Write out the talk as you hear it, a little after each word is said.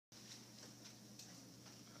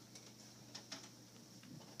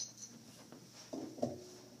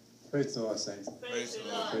Praise the Lord, saints. Praise the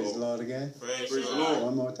Lord. Praise the Lord again. Praise the Lord.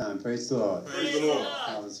 One more time. Praise the Lord. Praise the Lord.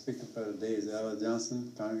 I was speaking for the day is Ella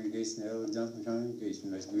Johnson, congregation, Ella Johnson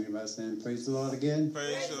congregation. Let's greet by saying, praise the Lord again.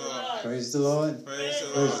 Praise the Lord. Praise the Lord. Praise the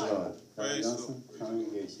Praise the Lord. Lord. Ella Praise the Johnson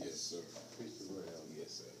congregation. Yes, sir. Preach the word, Ella. Yes,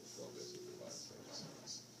 sir. God bless you.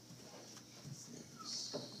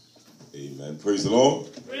 Yes. Amen. Praise the Lord.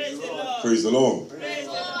 Praise the Lord. Praise the Lord. Praise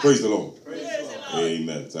the Lord. Praise the Lord. Praise the Lord.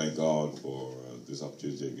 Amen. Thank God for this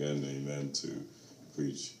opportunity again. Amen. To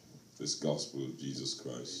preach this gospel of Jesus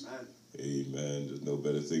Christ. Amen. Amen. There's no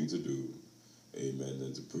better thing to do. Amen.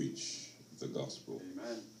 Than to preach the gospel.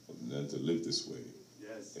 Amen. Than to live this way.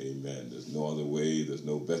 Yes. Amen. There's no other way. There's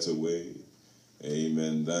no better way.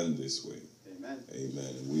 Amen. Than this way. Amen.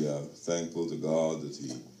 Amen. And we are thankful to God that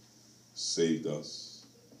He saved us.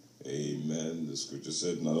 Amen. The scripture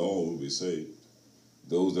said, not all will be saved.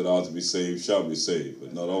 Those that are to be saved shall be saved,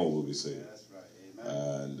 but not all will be saved. That's right.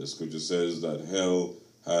 Amen. And the scripture says that hell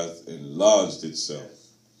hath enlarged itself.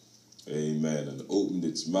 Yes. Amen. And opened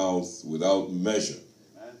its mouth without measure.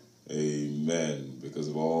 Amen. Amen. Because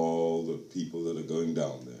of all the people that are going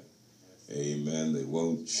down there. Yes. Amen. They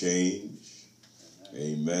won't change.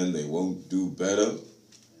 Amen. They won't do better.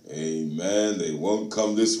 Amen. They won't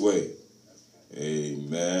come this way.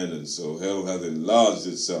 Amen. And so hell hath enlarged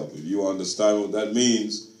itself. If you understand what that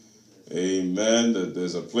means, amen, that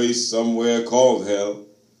there's a place somewhere called hell,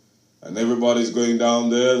 and everybody's going down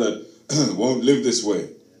there that won't live this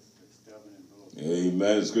way.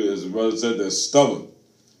 Amen. As the brother said, they're stubborn.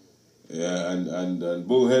 Yeah, and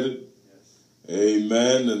bullheaded.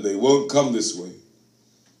 Amen. And they won't come this way.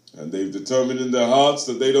 And they've determined in their hearts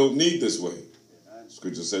that they don't need this way.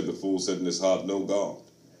 Scripture said the fool said in his heart, no God.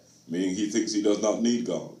 Meaning he thinks he does not need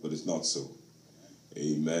God, but it's not so.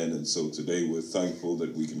 Amen. And so today we're thankful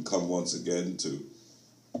that we can come once again to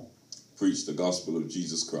preach the gospel of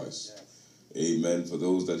Jesus Christ. Amen. For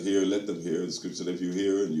those that hear, let them hear. The scripture said if you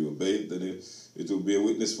hear and you obey it, then it will be a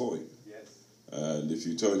witness for you. Yes. And if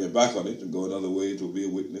you turn your back on it and go another way, it will be a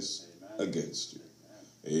witness Amen. against you.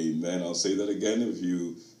 Amen. I'll say that again. If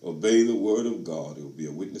you obey the word of God, it will be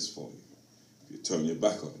a witness for you. If you turn your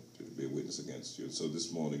back on it, it will be a witness against you. And so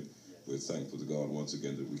this morning, we're thankful to God once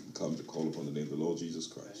again that we can come to call upon the name of the Lord Jesus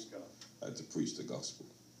Christ and to preach the gospel.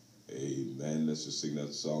 Amen. Let's just sing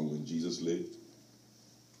that song, When Jesus Lived.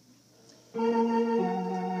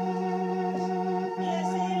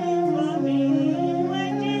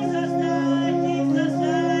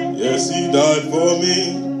 Yes, he died for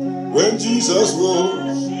me when Jesus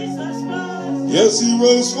rose. Yes, he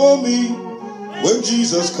rose for me when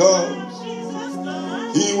Jesus comes.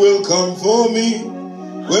 He will come for me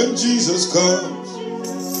when Jesus comes.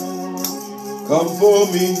 Come for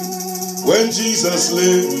me when Jesus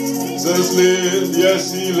lived. Jesus lived,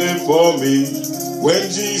 yes, he lived for me. When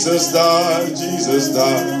Jesus died, he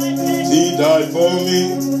died for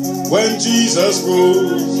me. When Jesus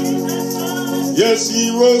rose, yes,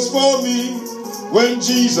 he rose for me. When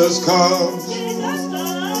Jesus comes,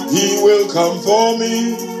 he will come for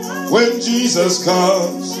me. When Jesus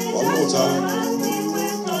comes, one more time.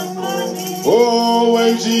 Oh,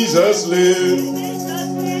 when Jesus lived,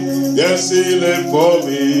 yes, he lived for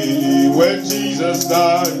me. When Jesus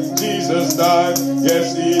died,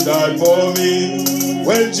 yes, he died for me.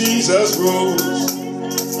 When Jesus rose,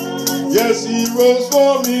 yes, he rose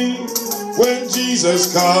for me. When Jesus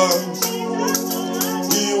comes,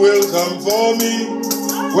 he will come for me.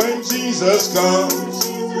 When Jesus comes,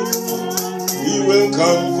 he will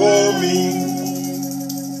come for me.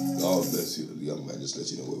 God bless you, young man. Just let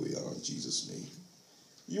you know where we are in Jesus' name.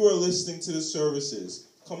 You are listening to the services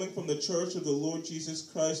coming from the Church of the Lord Jesus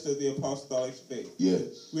Christ of the Apostolic Faith.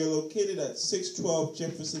 Yes. We are located at 612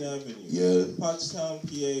 Jefferson Avenue, Yeah. Pottstown,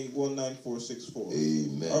 PA 19464.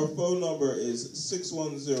 Amen. Our phone number is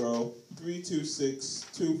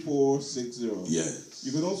 610-326-2460. Yes.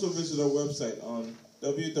 You can also visit our website on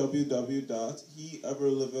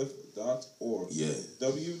www.heeverliveth.org. Yes.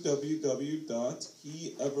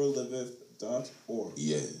 www.heeverliveth.org.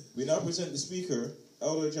 Yes. We now present the speaker,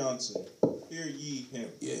 Elder Johnson. Hear ye him.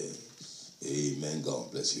 Yes. Amen. God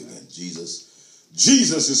bless you again. Jesus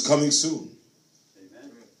is coming soon.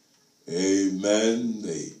 Amen. Amen.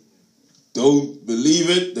 They don't believe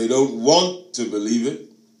it. They don't want to believe it.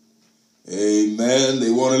 Amen. They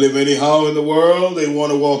want to live anyhow in the world. They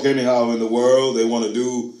want to walk anyhow in the world. They want to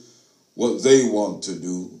do what they want to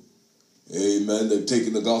do. Amen. They've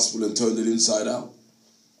taken the gospel and turned it inside out,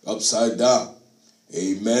 upside down.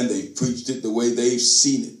 Amen. They've preached it the way they've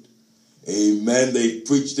seen it. Amen. They've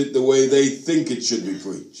preached it the way they think it should be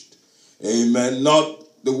preached. Amen. Not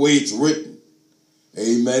the way it's written.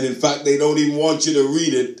 Amen. In fact, they don't even want you to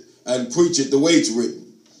read it and preach it the way it's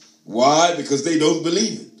written. Why? Because they don't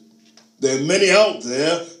believe it. There are many out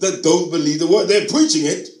there that don't believe the word. They're preaching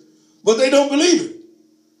it, but they don't believe it.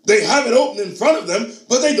 They have it open in front of them,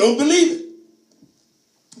 but they don't believe it.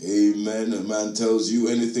 Amen. A man tells you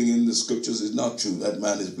anything in the scriptures is not true, that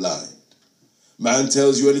man is blind. Man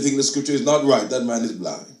tells you anything in the scripture is not right, that man is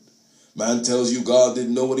blind. Man tells you God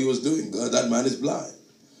didn't know what he was doing, God, that man is blind.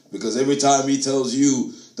 Because every time he tells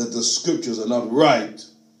you that the scriptures are not right,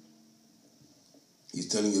 he's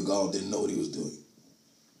telling you God didn't know what he was doing.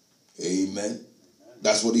 Amen.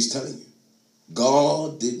 That's what he's telling you.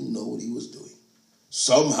 God didn't know what he was doing.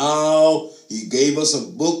 Somehow he gave us a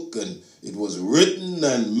book and it was written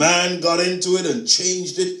and man got into it and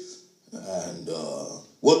changed it. And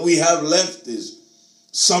what we have left is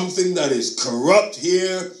something that is corrupt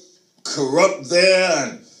here, corrupt there.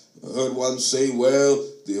 And I heard one say, well,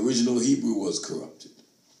 the original Hebrew was corrupted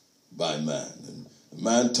by man. And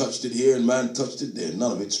man touched it here and man touched it there.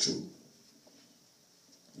 None of it's true.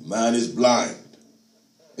 Man is blind.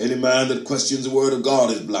 Any man that questions the word of God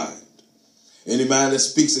is blind. Any man that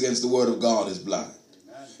speaks against the word of God is blind.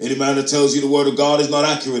 Any man that tells you the word of God is not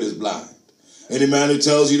accurate is blind. Any man who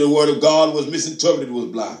tells you the word of God was misinterpreted was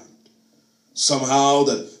blind. Somehow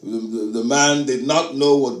that the man did not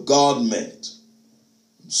know what God meant.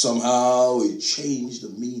 Somehow he changed the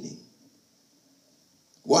meaning.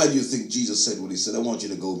 Why do you think Jesus said what he said? I want you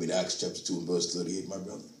to go with me to Acts chapter 2 and verse 38, my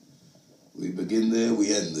brother. We begin there,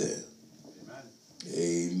 we end there.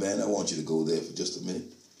 Amen. Amen. I want you to go there for just a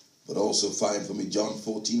minute. But also find for me John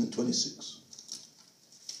 14 and 26.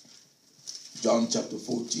 John chapter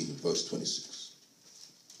 14 and verse 26.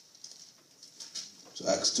 So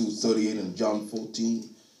Acts 2:38 and John 14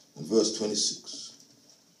 and verse 26.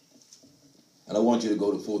 And I want you to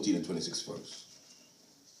go to 14 and 26 first.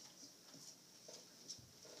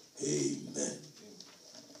 Amen.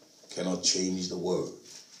 Cannot change the word.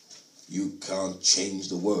 You can't change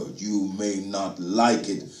the word. You may not like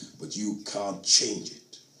it, but you can't change it.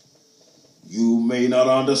 You may not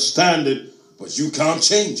understand it, but you can't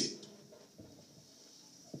change it.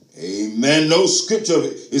 Amen. No scripture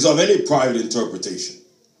is of any private interpretation.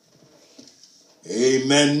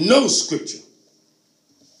 Amen. No scripture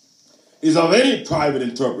is of any private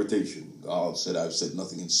interpretation. God said, I've said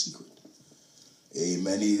nothing in secret.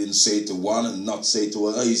 Amen. He didn't say it to one and not say it to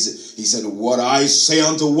another. He said, what I say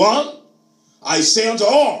unto one, I say unto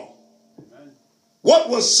all. Amen. What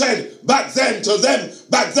was said back then to them,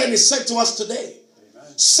 back then is said to us today.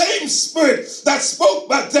 Amen. Same spirit that spoke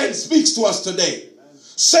back then speaks to us today. Amen.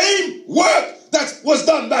 Same work that was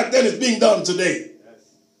done back then is being done today. Yes.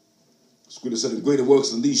 Scripture said, greater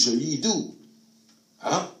works than these shall ye do.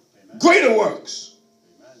 Huh? Amen. Greater works.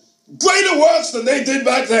 Amen. Greater works than they did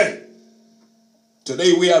back then.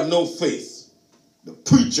 Today we have no faith. The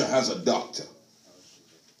preacher has a doctor.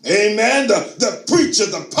 Amen. The preacher,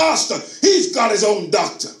 the pastor, he's got his own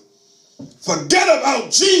doctor. Forget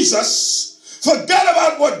about Jesus. Forget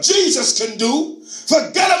about what Jesus can do.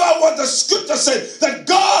 Forget about what the scripture said that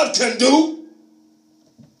God can do.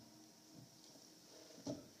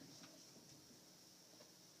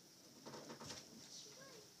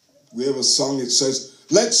 We have a song that says,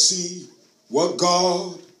 let's see what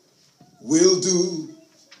God will do.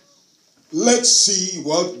 Let's see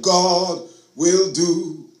what God will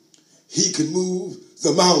do. He can move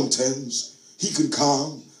the mountains. He can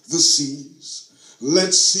calm the seas.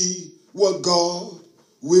 Let's see what God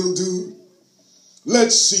will do.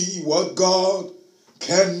 Let's see what God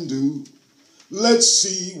can do. Let's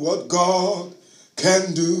see what God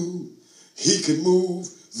can do. He can move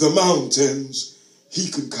the mountains.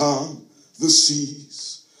 He can calm the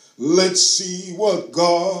seas. Let's see what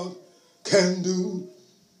God can do.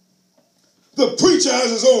 The preacher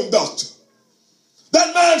has his own doctor.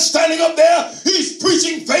 That man standing up there, he's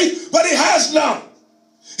preaching faith, but he has none.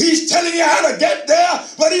 He's telling you how to get there,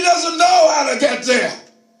 but he doesn't know how to get there.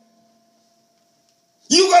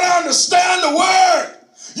 You got to understand the word.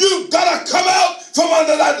 You've got to come out from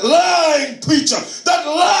under that lying preacher, that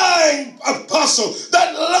lying apostle,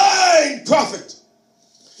 that lying prophet.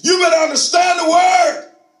 You better understand the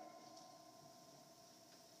word.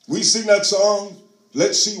 We sing that song,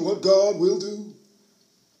 let's see what God will do.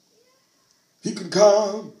 He can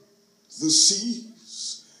calm the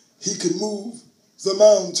seas. He can move the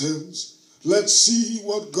mountains. Let's see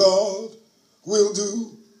what God will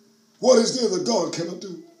do. What is there that God cannot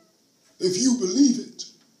do? If you believe it.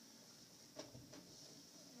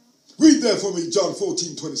 Read there for me, John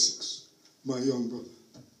 14:26, my young brother.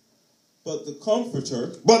 But the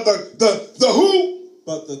Comforter. But the who?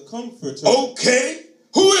 But the Comforter. Okay.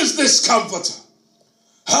 Who is this Comforter?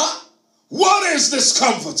 Huh? What is this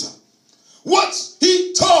comforter? What's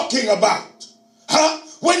he talking about? Huh?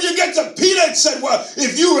 When you get to Peter, it said, well,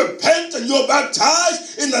 if you repent and you're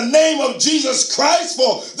baptized in the name of Jesus Christ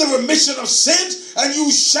for the remission of sins, and you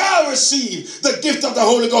shall receive the gift of the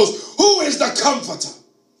Holy Ghost. Who is the comforter?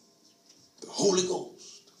 The Holy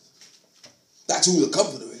Ghost. That's who the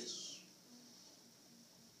comforter is.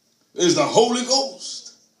 It is the Holy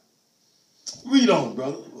Ghost. Read on,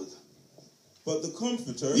 brother. But the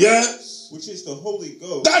comforter, yes, which is the Holy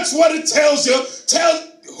Ghost. That's what it tells you. Tell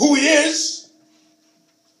who he is.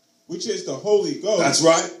 Which is the Holy Ghost. That's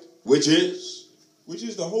right. Which is? Which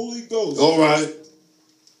is the Holy Ghost. All right.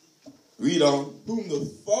 Read on. Whom the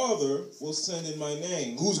Father will send in my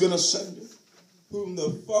name. Who's going to send it? Whom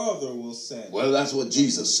the Father will send. Well, that's what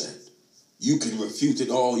Jesus said. You can refute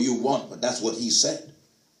it all you want, but that's what he said.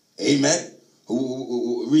 Amen.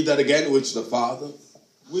 Read that again. Which the Father?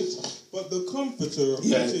 But the Comforter,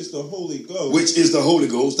 yes, which is the Holy Ghost. Which is the Holy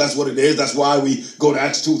Ghost. That's what it is. That's why we go to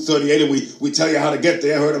Acts 2:38 and we tell you how to get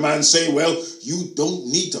there. I heard a man say, well, you don't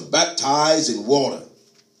need to baptize in water.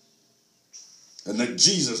 And that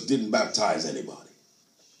Jesus didn't baptize anybody.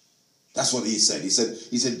 That's what he said. He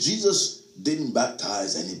said Jesus didn't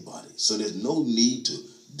baptize anybody. So there's no need to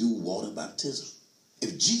do water baptism.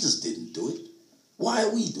 If Jesus didn't do it, why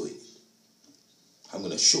are we doing it? I'm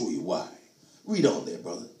going to show you why. Read on there,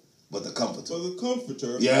 brother. But the Comforter. But the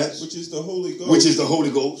Comforter, yes, which is the Holy Ghost. Which is the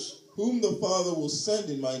Holy Ghost. Whom the Father will send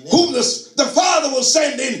in my name. Whom the Father will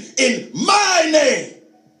send in my name.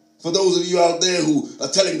 For those of you out there who are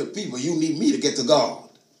telling the people, you need me to get to God.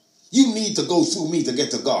 You need to go through me to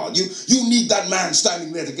get to God. You need that man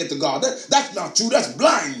standing there to get to God. That's not true. That's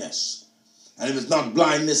blindness. And if it's not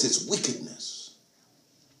blindness, it's wickedness.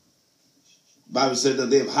 The Bible said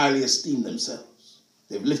that they've highly esteemed themselves.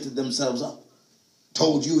 They've lifted themselves up.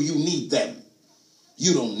 Told you need them.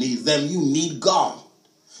 You don't need them. You need God.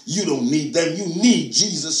 You don't need them. You need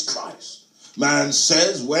Jesus Christ. Man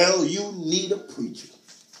says, well, you need a preacher.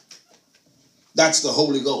 That's the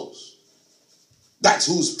Holy Ghost. That's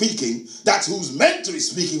who's speaking. That's who's meant to be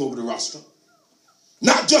speaking over the roster.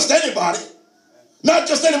 Not just anybody. Not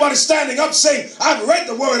just anybody standing up saying, I've read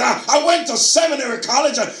the word. I went to seminary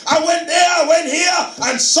college. And I went there. I went here.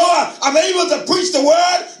 And so I'm able to preach the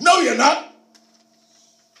word. No, you're not.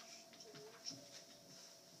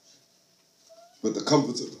 But the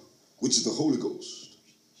Comforter, which is the Holy Ghost.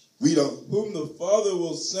 Read on. Whom the Father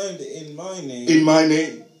will send in my name. In my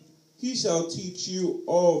name. He shall teach you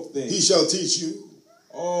all things. He shall teach you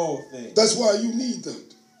all things. That's why you need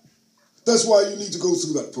that. That's why you need to go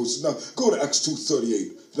through that process. Now, go to Acts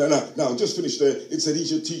 2:38. Now, just finish there. It said he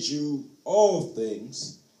shall teach you all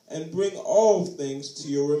things and bring all things to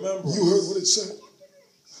your remembrance. You heard what it said.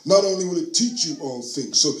 Not only will it teach you all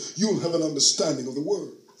things, so you'll have an understanding of the word.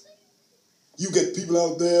 You get people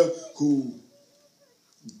out there who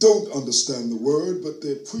don't understand the word, but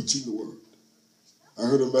they're preaching the word. I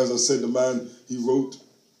heard him, as I said, the man, he wrote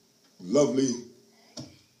lovely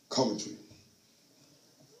commentary.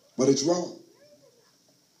 But it's wrong.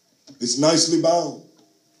 It's nicely bound.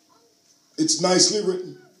 It's nicely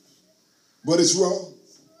written. But it's wrong.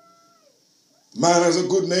 Man has a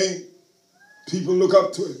good name. People look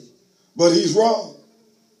up to him. But he's wrong.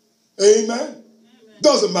 Amen.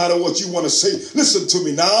 Doesn't matter what you want to say. Listen to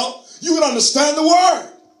me now. You can understand the word.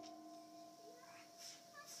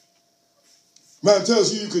 Man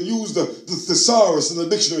tells you can use the thesaurus in the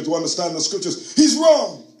dictionary to understand the scriptures. He's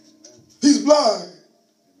wrong. He's blind.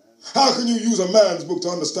 How can you use a man's book to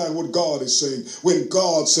understand what God is saying when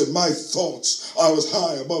God said, my thoughts are as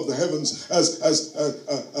high above the heavens as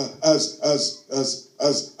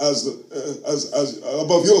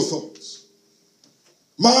above your thoughts.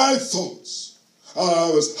 My thoughts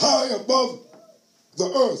are as high above the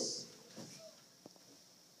earth.